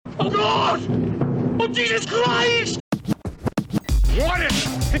Oh God! Oh Jesus Christ! What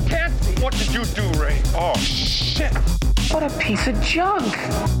is... It can't be. What did you do, Ray? Oh, shit. What a piece of junk.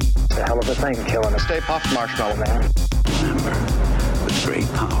 It's a hell of a thing, killing a Stay Puft Marshmallow Man. Remember, with great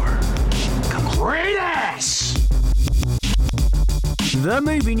power comes great ass! The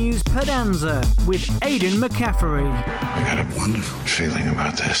Movie News Pedanza with Aidan McCaffrey. I got a wonderful feeling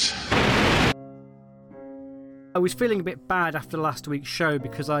about this. I was feeling a bit bad after last week's show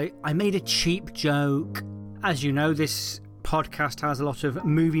because I made a cheap joke. As you know, this podcast has a lot of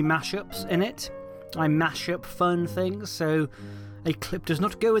movie mashups in it. I mash up fun things, so a clip does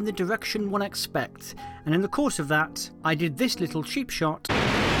not go in the direction one expects. And in the course of that, I did this little cheap shot.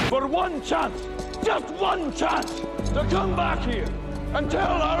 For one chance, just one chance, to come back here and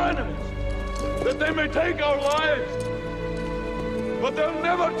tell our enemies that they may take our lives, but they'll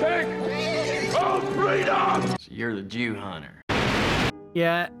never take our freedom! So you're the Jew hunter.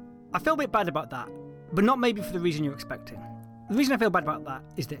 Yeah, I feel a bit bad about that, but not maybe for the reason you're expecting. The reason I feel bad about that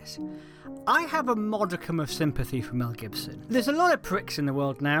is this. I have a modicum of sympathy for Mel Gibson. There's a lot of pricks in the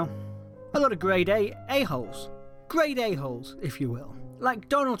world now. A lot of grade A-holes. Grade A-holes, if you will. Like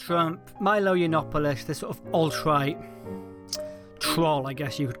Donald Trump, Milo Yiannopoulos, the sort of alt-right troll, I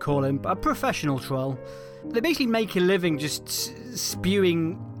guess you could call him, but a professional troll. They basically make a living just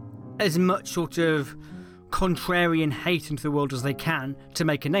spewing as much sort of contrarian hate into the world as they can to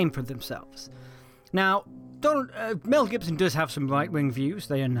make a name for themselves. Now, Mel Gibson does have some right-wing views,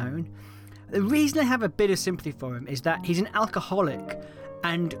 they are known. The reason I have a bit of sympathy for him is that he's an alcoholic,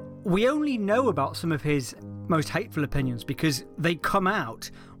 and we only know about some of his most hateful opinions because they come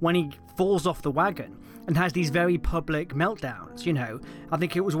out when he falls off the wagon and has these very public meltdowns, you know. I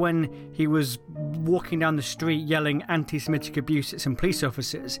think it was when he was walking down the street yelling anti-Semitic abuse at some police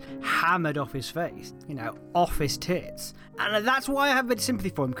officers, hammered off his face, you know, off his tits. And that's why I have a bit of sympathy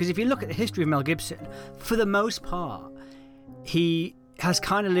for him, because if you look at the history of Mel Gibson, for the most part, he has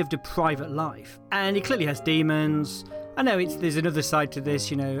kind of lived a private life. And he clearly has demons. I know there's another side to this,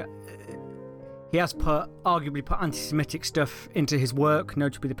 you know. He has arguably put anti-Semitic stuff into his work,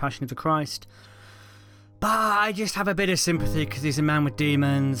 notably The Passion of the Christ. But I just have a bit of sympathy because he's a man with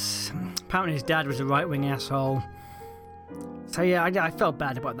demons. Apparently his dad was a right-wing asshole. So yeah, I felt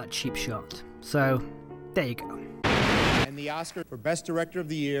bad about that cheap shot. So, there you go. And the Oscar for Best Director of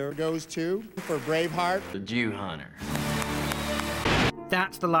the Year goes to, for Braveheart, The Jew hunter.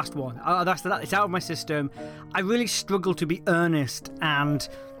 That's the last one. It's out of my system. I really struggle to be earnest and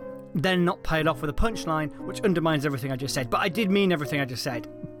then not pay it off with a punchline, which undermines everything I just said. But I did mean everything I just said.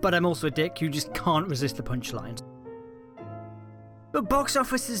 But I'm also a dick. You just can't resist the punchlines. But box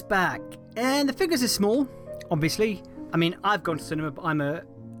office is back. And the figures are small, obviously. I mean, I've gone to cinema, but I'm a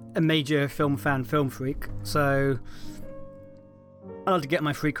major film fan, film freak. So I like to get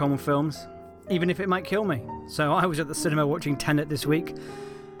my free common films, even if it might kill me. So I was at the cinema watching Tenet this week.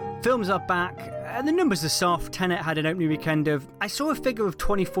 Films are back, and the numbers are soft. Tenet had an opening weekend of, I saw a figure of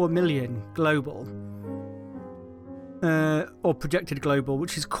 24 million global. Or projected global,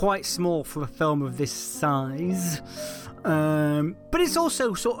 which is quite small for a film of this size. But it's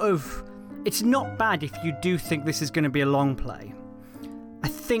also sort of, it's not bad if you do think this is going to be a long play. I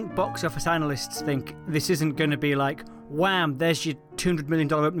think box office analysts think this isn't going to be like, wham, there's your $200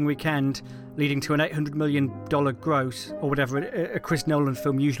 million opening weekend, leading to an $800 million gross, or whatever a Chris Nolan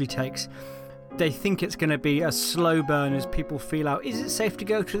film usually takes. They think it's going to be a slow burn as people feel out, is it safe to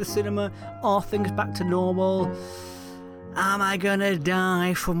go to the cinema? Are things back to normal? Am I going to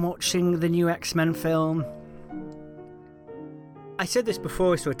die from watching the new X-Men film? I said this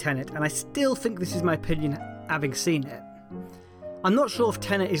before I saw Tenet, and I still think this is my opinion having seen it. I'm not sure if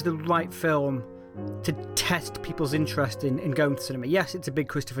Tenet is the right film to test people's interest in going to cinema. Yes, it's a big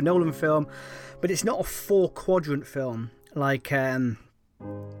Christopher Nolan film, but it's not a 4-quadrant film like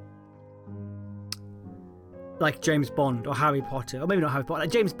James Bond or Harry Potter, or maybe not Harry Potter,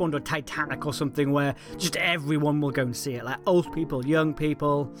 like James Bond or Titanic or something, where just everyone will go and see it. Like old people, young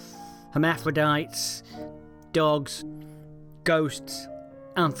people, hermaphrodites, dogs, ghosts,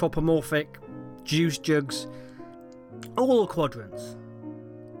 anthropomorphic, juice jugs, all quadrants.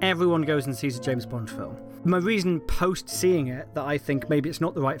 Everyone goes and sees a James Bond film. My reason post seeing it that I think maybe it's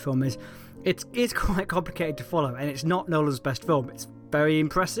not the right film is it's quite complicated to follow, and it's not Nolan's best film. It's very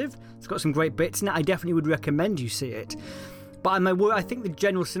impressive. It's got some great bits in it. I definitely would recommend you see it. But I think the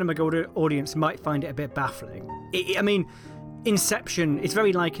general cinema-goer audience might find it a bit baffling. I mean, Inception, it's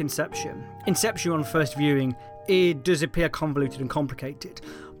very like Inception. Inception on first viewing, it does appear convoluted and complicated,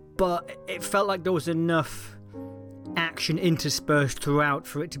 but it felt like there was enough action interspersed throughout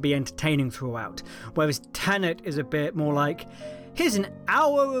for it to be entertaining throughout. Whereas Tenet is a bit more like, Here's an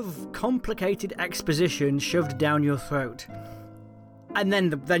hour of complicated exposition shoved down your throat. And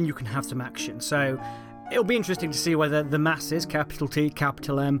then you can have some action. So it'll be interesting to see whether the masses, capital T,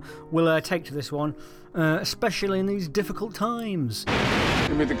 capital M, will take to this one, especially in these difficult times.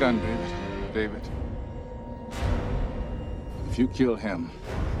 Give me the gun, David. If you kill him,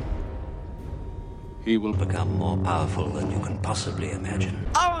 he will become more powerful than you can possibly imagine.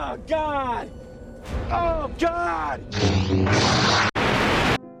 Oh, God! Oh, God!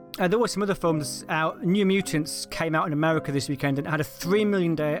 There were some other films out. New Mutants came out in America this weekend and had a $3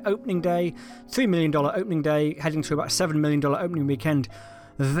 million opening day, heading to about $7 million opening weekend.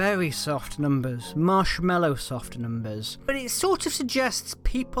 Very soft numbers, marshmallow soft numbers. But it sort of suggests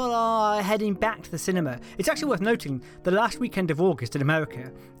people are heading back to the cinema. It's actually worth noting the last weekend of August in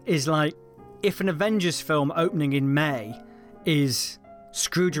America is like if an Avengers film opening in May is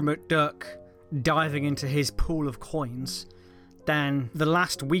Scrooge McDuck diving into his pool of coins, then the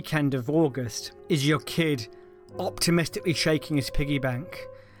last weekend of August is your kid optimistically shaking his piggy bank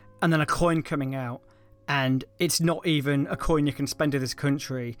and then a coin coming out, and it's not even a coin you can spend in this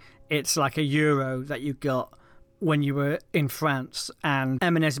country. It's like a euro that you got when you were in France, and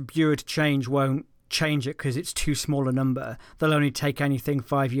M&S Bureau de Change won't change it because it's too small a number. They'll only take anything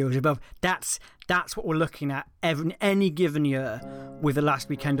 5 euros above. That's what we're looking at any given year with the last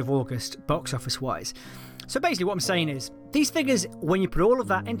weekend of August, box office wise. So basically what I'm saying is, these figures, when you put all of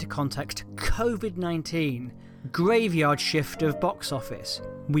that into context, COVID-19, graveyard shift of box office,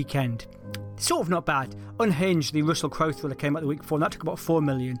 weekend, sort of not bad. Unhinged, the Russell Crowe thriller, came out the week before, and that took about 4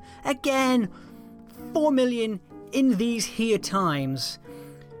 million. Again, 4 million in these here times,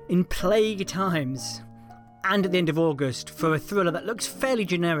 in plague times, and at the end of August, for a thriller that looks fairly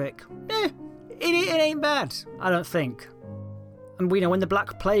generic. It ain't bad, I don't think. And we know when the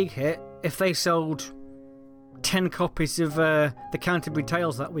Black Plague hit, if they sold 10 copies of the Canterbury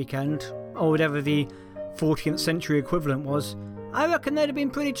Tales that weekend, or whatever the 14th century equivalent was, I reckon they'd have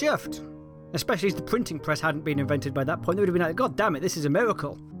been pretty chuffed. Especially as the printing press hadn't been invented by that point. They would have been like, God damn it, this is a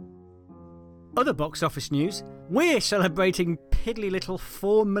miracle. Other box office news, we're celebrating piddly little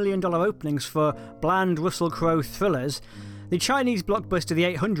 $4 million openings for bland Russell Crowe thrillers. The Chinese blockbuster The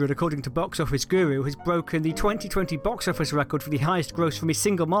 800, according to Box Office Guru, has broken the 2020 box office record for the highest gross from a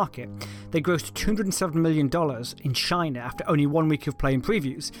single market. They grossed $207 million in China after only 1 week of playing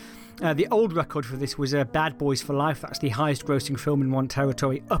previews. The old record for this was Bad Boys for Life. That's the highest grossing film in one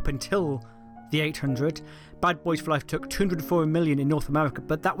territory up until The 800. Bad Boys for Life took $204 million in North America,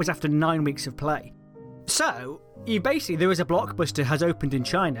 but that was after 9 weeks of play. So, there is a blockbuster has opened in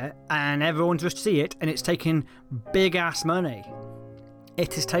China, and everyone's rushed to see it, and it's taken big-ass money.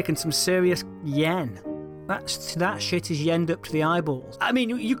 It has taken some serious yen. That shit is yened up to the eyeballs. I mean,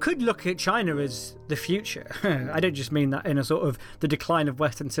 you could look at China as the future. I don't just mean that in a sort of the decline of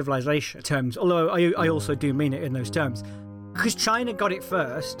Western civilization terms, although I also do mean it in those terms. Because China got it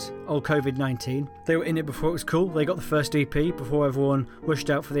first, old COVID-19. They were in it before it was cool. They got the first EP before everyone rushed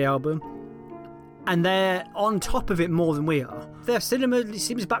out for the album. And they're on top of it more than we are. Their cinema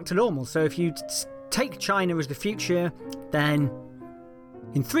seems back to normal, so if you take China as the future, then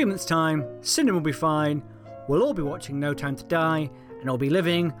in 3 months' time, cinema will be fine, we'll all be watching No Time to Die, and all be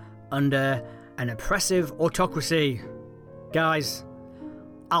living under an oppressive autocracy. Guys,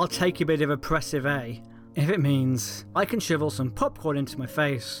 I'll take a bit of oppressive, if it means I can shovel some popcorn into my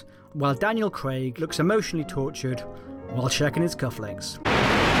face while Daniel Craig looks emotionally tortured while checking his cufflinks.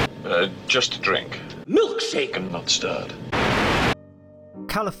 Just a drink. Milkshake! I'm not stirred.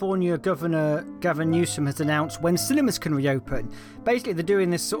 California Governor Gavin Newsom has announced when cinemas can reopen. Basically, they're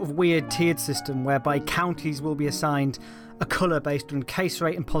doing this sort of weird tiered system whereby counties will be assigned a colour based on case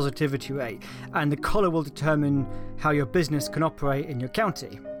rate and positivity rate, and the colour will determine how your business can operate in your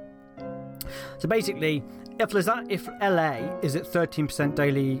county. So basically, if LA is at 13%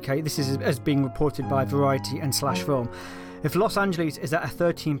 daily case, this is as being reported by Variety and /Film. If Los Angeles is at a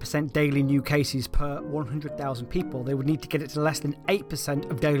 13% daily new cases per 100,000 people, they would need to get it to less than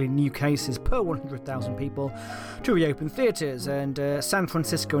 8% of daily new cases per 100,000 people to reopen theatres. And San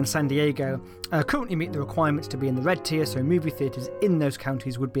Francisco and San Diego currently meet the requirements to be in the red tier, so movie theatres in those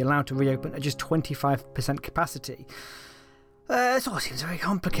counties would be allowed to reopen at just 25% capacity. It all seems very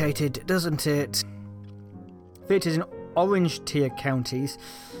complicated, doesn't it? Theatres in orange tier counties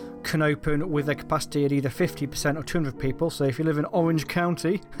can open with a capacity at either 50% or 200 people, so if you live in Orange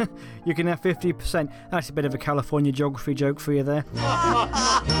County, you can have 50%. That's a bit of a California geography joke for you there. Don't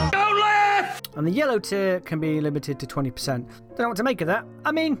laugh! And the yellow tier can be limited to 20%. Don't know what to make of that.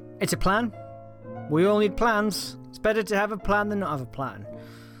 I mean, it's a plan. We all need plans. It's better to have a plan than not have a plan.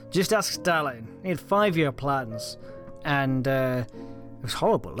 Just ask Stalin. He had 5-year plans. And it was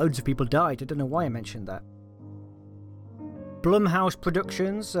horrible. Loads of people died. I don't know why I mentioned that. Blumhouse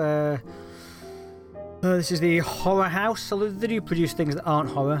Productions. This is the horror house. Although they do produce things that aren't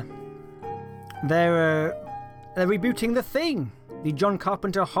horror. They're rebooting The Thing, the John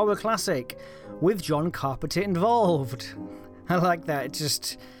Carpenter horror classic, with John Carpenter involved. I like that.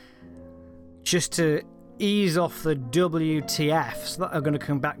 Just to ease off the WTFs that are going to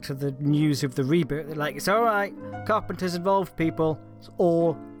come back to the news of the reboot. They're like, it's alright, Carpenter's involved, people. It's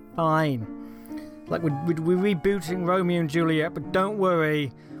all fine. Like, we're rebooting Romeo and Juliet, but don't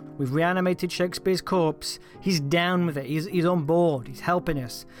worry. We've reanimated Shakespeare's corpse. He's down with it. He's on board. He's helping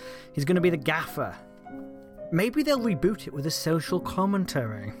us. He's going to be the gaffer. Maybe they'll reboot it with a social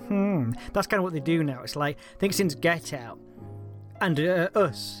commentary. That's kind of what they do now. It's like, I think since Get Out and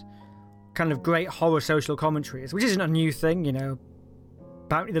Us, kind of great horror social commentaries, which isn't a new thing, you know.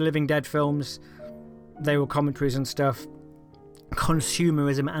 Bounty the Living Dead films, they were commentaries and stuff.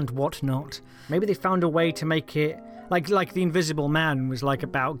 Consumerism and whatnot. Maybe they found a way to make it like The Invisible Man was like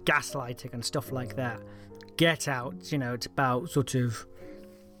about gaslighting and stuff like that. Get Out, you know, it's about sort of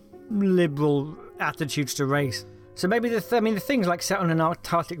liberal attitudes to race. So maybe the thing's like set on an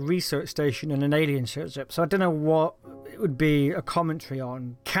Antarctic research station and an alien shows up. So I don't know what it would be a commentary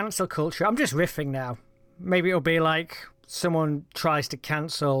on. Cancel culture. I'm just riffing now. Maybe it'll be like someone tries to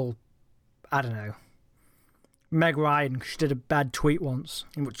cancel, I don't know, Meg Ryan because she did a bad tweet once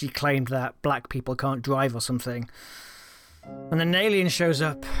in which she claimed that black people can't drive or something. And then an alien shows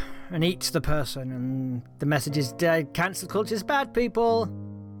up and eats the person, and the message is dead. Cancel culture is bad, people.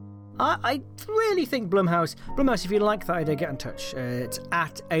 I really think Blumhouse, if you like that idea, get in touch. It's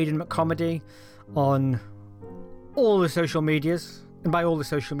at Aidan McComedy on all the social medias. And by all the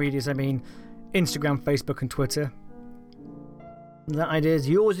social medias, I mean Instagram, Facebook, and Twitter. That idea is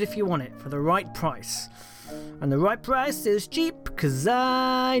yours if you want it, for the right price. And the right price is cheap, because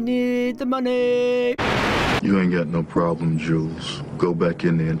I need the money. You ain't got no problem, Jules. Go back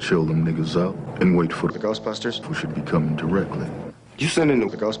in there and chill them niggas out and wait for The Ghostbusters? who should be coming directly. You sending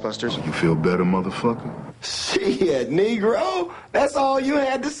the Ghostbusters? You feel better, motherfucker? Shit, Negro. That's all you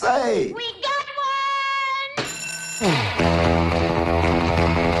had to say. We got one!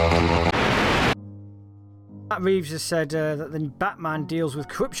 Matt Reeves has said that the Batman deals with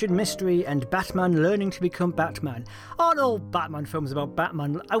corruption, mystery, and Batman learning to become Batman. Aren't all Batman films about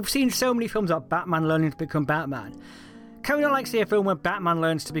Batman? I've seen so many films about Batman learning to become Batman. Can we not like see a film where Batman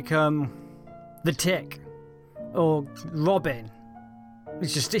learns to become the Tick or Robin?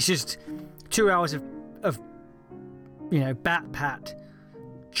 It's just 2 hours of you know, Bat-Pat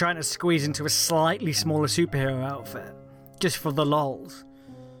trying to squeeze into a slightly smaller superhero outfit just for the lols.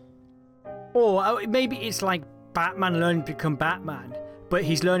 Or maybe it's like Batman learning to become Batman, but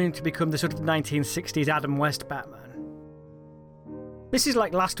he's learning to become the sort of 1960s Adam West Batman. This is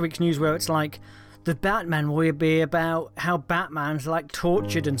like last week's news where it's like, the Batman will be about how Batman's like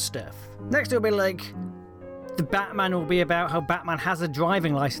tortured and stuff. Next it'll be like, the Batman will be about how Batman has a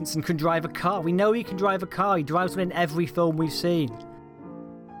driving license and can drive a car. We know he can drive a car. He drives one in every film we've seen.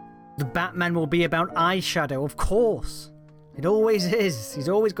 The Batman will be about eyeshadow, of course. It always is. He's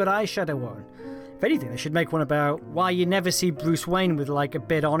always got eyeshadow on. If anything, they should make one about why you never see Bruce Wayne with like a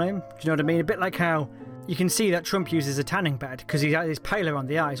bit on him. Do you know what I mean? A bit like how you can see that Trump uses a tanning bed because he's paler on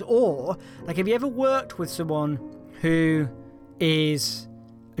the eyes. Or, like, have you ever worked with someone who is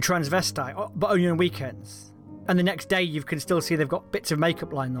a transvestite, but only on weekends? And the next day you can still see they've got bits of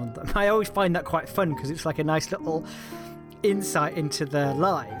makeup line on them. I always find that quite fun because it's like a nice little insight into their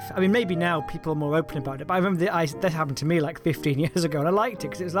life. I mean, maybe now people are more open about it, but I remember that happened to me like 15 years ago and I liked it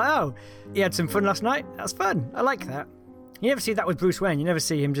because it was like, oh, he had some fun last night? That's fun. I like that. You never see that with Bruce Wayne. You never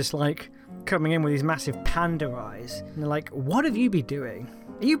see him just like coming in with these massive panda eyes. And they're like, what have you been doing?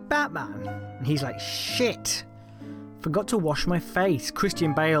 Are you Batman? And he's like, shit. Forgot to wash my face.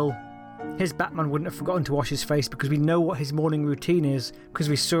 Christian Bale, his Batman wouldn't have forgotten to wash his face because we know what his morning routine is because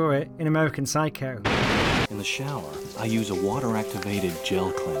we saw it in American Psycho. In the shower, I use a water-activated gel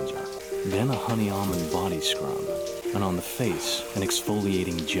cleanser, then a honey almond body scrub, and on the face, an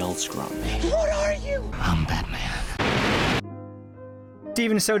exfoliating gel scrub. What are you? I'm Batman.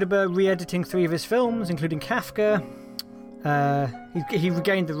 Steven Soderbergh re-editing 3 of his films, including Kafka. He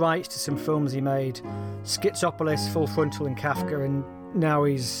regained the rights to some films he made, Schizopolis, Full Frontal, and Kafka, and now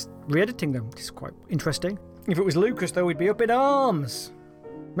he's re-editing them, which is quite interesting. If it was Lucas, though, we'd be up in arms.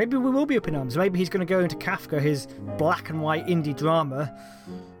 Maybe we will be up in arms. Maybe he's going to go into Kafka, his black and white indie drama,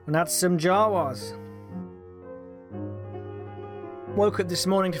 and add some Jawas. Woke up this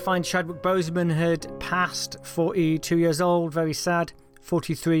morning to find Chadwick Boseman had passed, 42 years old, very sad.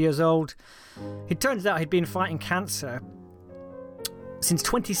 43 years old. It turns out he'd been fighting cancer since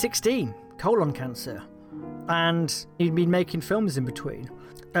 2016, colon cancer, and he'd been making films in between.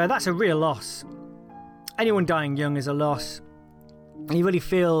 That's a real loss. Anyone dying young is a loss. And you really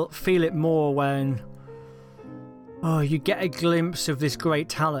feel it more when you get a glimpse of this great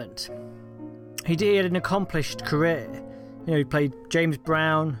talent. He had an accomplished career. He played James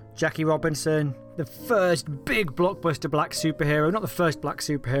Brown, Jackie Robinson, the first big blockbuster black superhero. Not the first black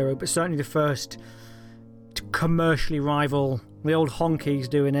superhero, but certainly the first to commercially rival the old honkies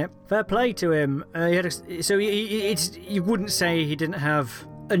doing it. Fair play to him. You wouldn't say he didn't have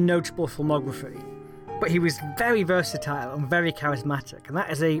a notable filmography, but he was very versatile and very charismatic, and that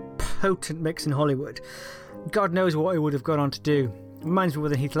is a potent mix in Hollywood. God knows what he would have gone on to do. It reminds me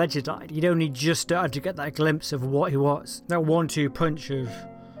when Heath Ledger died. He'd only just started to get that glimpse of what he was. That 1-2 punch of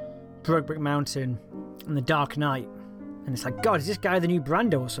Brokeback Mountain and The Dark Knight. And it's like, God, is this guy the new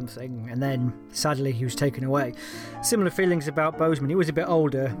Brando or something? And then, sadly, he was taken away. Similar feelings about Boseman. He was a bit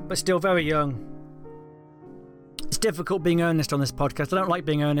older, but still very young. It's difficult being earnest on this podcast. I don't like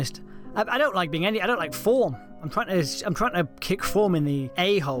being earnest. I don't like being I don't like form. I'm trying to kick form in the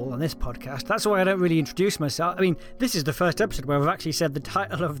a-hole on this podcast. That's why I don't really introduce myself. I mean, this is the first episode where I've actually said the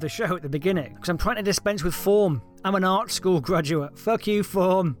title of the show at the beginning, because I'm trying to dispense with form. I'm an art school graduate. Fuck you,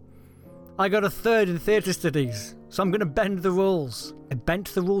 form. I got a 3rd in theatre studies, so I'm going to bend the rules. I bent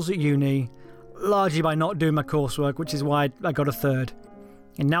the rules at uni, largely by not doing my coursework, which is why I got a 3rd.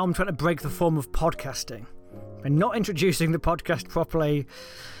 And now I'm trying to break the form of podcasting. And not introducing the podcast properly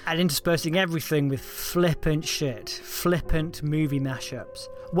and interspersing everything with flippant shit. Flippant movie mashups.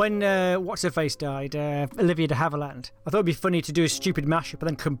 When What's-Her-Face died, Olivia de Havilland, I thought it'd be funny to do a stupid mashup and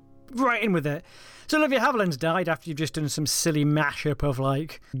then come right in with it. So Olivia Havilland's died after you've just done some silly mashup of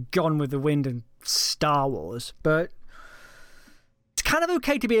like Gone with the Wind and Star Wars. But it's kind of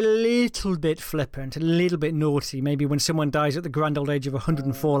okay to be a little bit flippant, a little bit naughty, maybe when someone dies at the grand old age of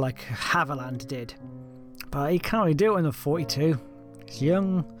 104 like Havilland did. But he can't really do it when they're 42. He's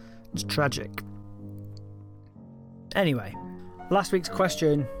young. It's tragic. Anyway, last week's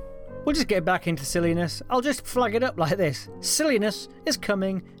question. We'll just get back into silliness. I'll just flag it up like this. Silliness is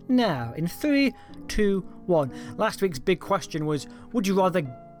coming now. In 3, 2, 1. Last week's big question was, would you rather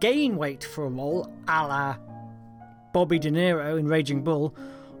gain weight for a role, a la Bobby De Niro in Raging Bull,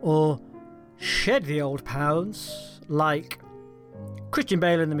 or shed the old pounds, like Christian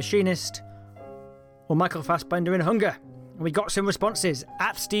Bale in The Machinist, or Michael Fassbender in Hunger? And we got some responses.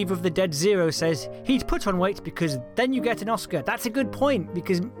 At Steve of the Dead Zero says, he'd put on weight because then you get an Oscar. That's a good point,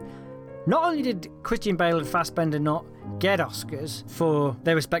 because not only did Christian Bale and Fassbender not get Oscars for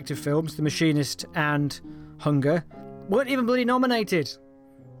their respective films, The Machinist and Hunger, weren't even bloody nominated.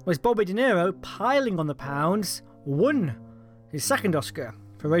 Whereas Bobby De Niro, piling on the pounds, won his 2nd Oscar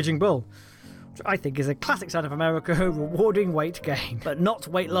for Raging Bull, which I think is a classic sign of America rewarding weight gain, but not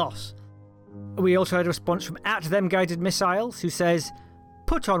weight loss. We also had a response from @ThemGuidedMissiles, who says,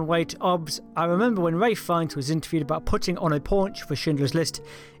 put on weight, obs. I remember when Ralph Fiennes was interviewed about putting on a paunch for Schindler's List.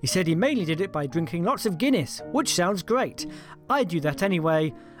 He said he mainly did it by drinking lots of Guinness, which sounds great. I do that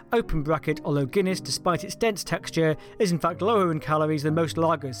anyway. Open bracket, although Guinness, despite its dense texture, is in fact lower in calories than most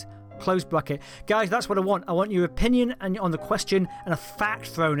lagers. Close bracket. Guys, that's what I want. I want your opinion on the question and a fact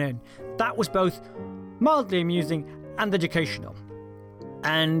thrown in. That was both mildly amusing and educational.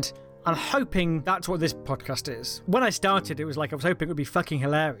 And I'm hoping that's what this podcast is. When I started, it was like I was hoping it would be fucking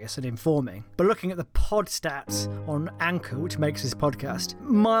hilarious and informing. But looking at the pod stats on Anchor, which makes this podcast,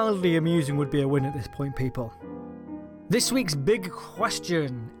 mildly amusing would be a win at this point, people. This week's big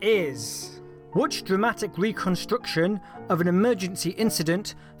question is, which dramatic reconstruction of an emergency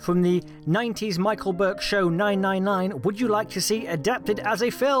incident from the 90s Michael Burke show 999 would you like to see adapted as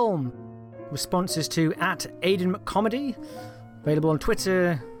a film? Responses to @AidenMcComedy, available on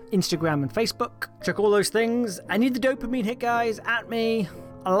Twitter, Instagram and Facebook. Check all those things. I need the dopamine hit, guys. At me.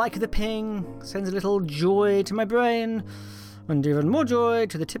 I like the ping. Sends a little joy to my brain. And even more joy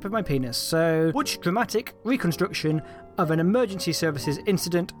to the tip of my penis. So, which dramatic reconstruction of an emergency services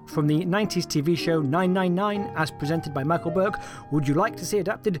incident from the 90s TV show 999, as presented by Michael Burke, would you like to see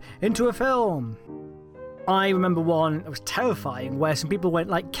adapted into a film? I remember one that was terrifying, where some people went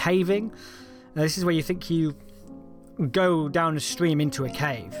like caving. This is where you think you go down a stream into a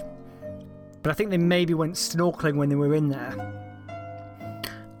cave, but I think they maybe went snorkeling when they were in there,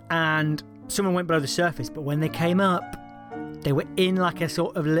 and someone went below the surface, but when they came up they were in like a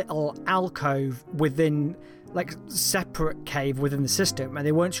sort of little alcove within like separate cave within the system, and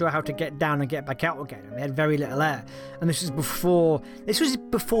they weren't sure how to get down and get back out again, and they had very little air. And this was before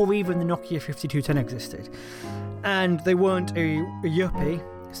even the Nokia 5210 existed, and they weren't a yuppie,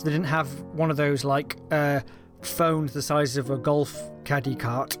 so they didn't have one of those like phones the size of a golf caddy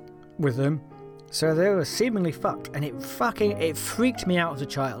cart with them. So they were seemingly fucked, and it freaked me out as a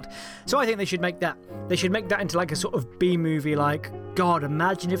child. So I think they should make that. They should make that into like a sort of B-movie, like, God,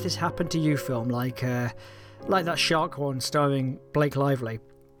 imagine if this happened to you film, like that shark one starring Blake Lively.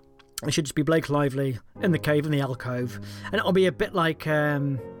 It should just be Blake Lively in the cave in the alcove, and it'll be a bit like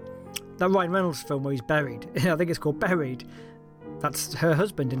that Ryan Reynolds film where he's buried. I think it's called Buried. That's her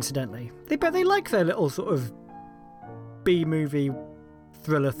husband, incidentally. They like their little sort of B-movie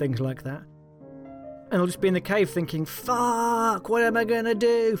thriller things like that. And I'll just be in the cave thinking, fuck, what am I going to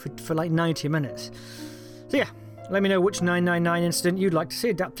do for like 90 minutes? So yeah, let me know which 999 incident you'd like to see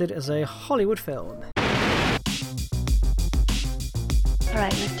adapted as a Hollywood film. All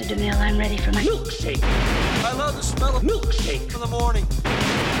right, Mr. DeMille, I'm ready for my milkshake. I love the smell of milkshake in the morning.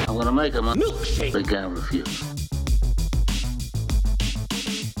 I'm going to make him a milkshake. They can't refuse.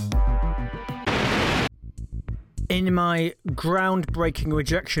 In my groundbreaking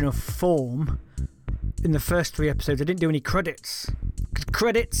rejection of form, in the first 3 episodes, I didn't do any credits. Because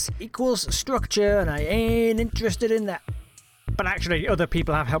credits equals structure, and I ain't interested in that. But actually, other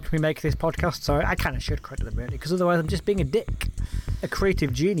people have helped me make this podcast, so I kind of should credit them, really, because otherwise I'm just being a dick. A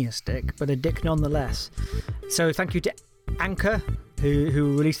creative genius dick, but a dick nonetheless. So thank you to Anchor,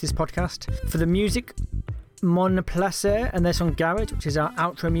 who released this podcast. For the music, Mon Placer and their song Garage, which is our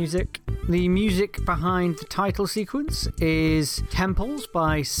outro music. The music behind the title sequence is Temples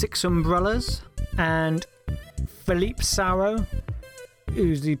by Six Umbrellas, and Philippe Sarro,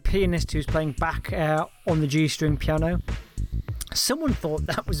 who's the pianist who's playing back on the G-string piano. Someone thought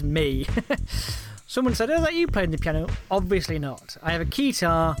that was me. Someone said, oh, that you playing the piano? Obviously not. I have a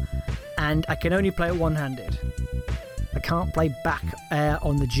keytar, and I can only play it one-handed. I can't play back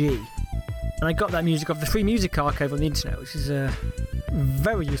on the G. And I got that music off the Free Music Archive on the internet, which is a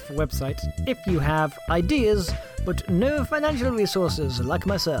very useful website if you have ideas but no financial resources like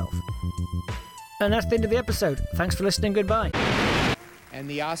myself. And that's the end of the episode. Thanks for listening. Goodbye. And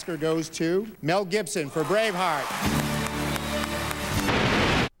the Oscar goes to Mel Gibson for Braveheart.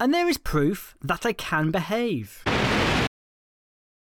 And there is proof that I can behave.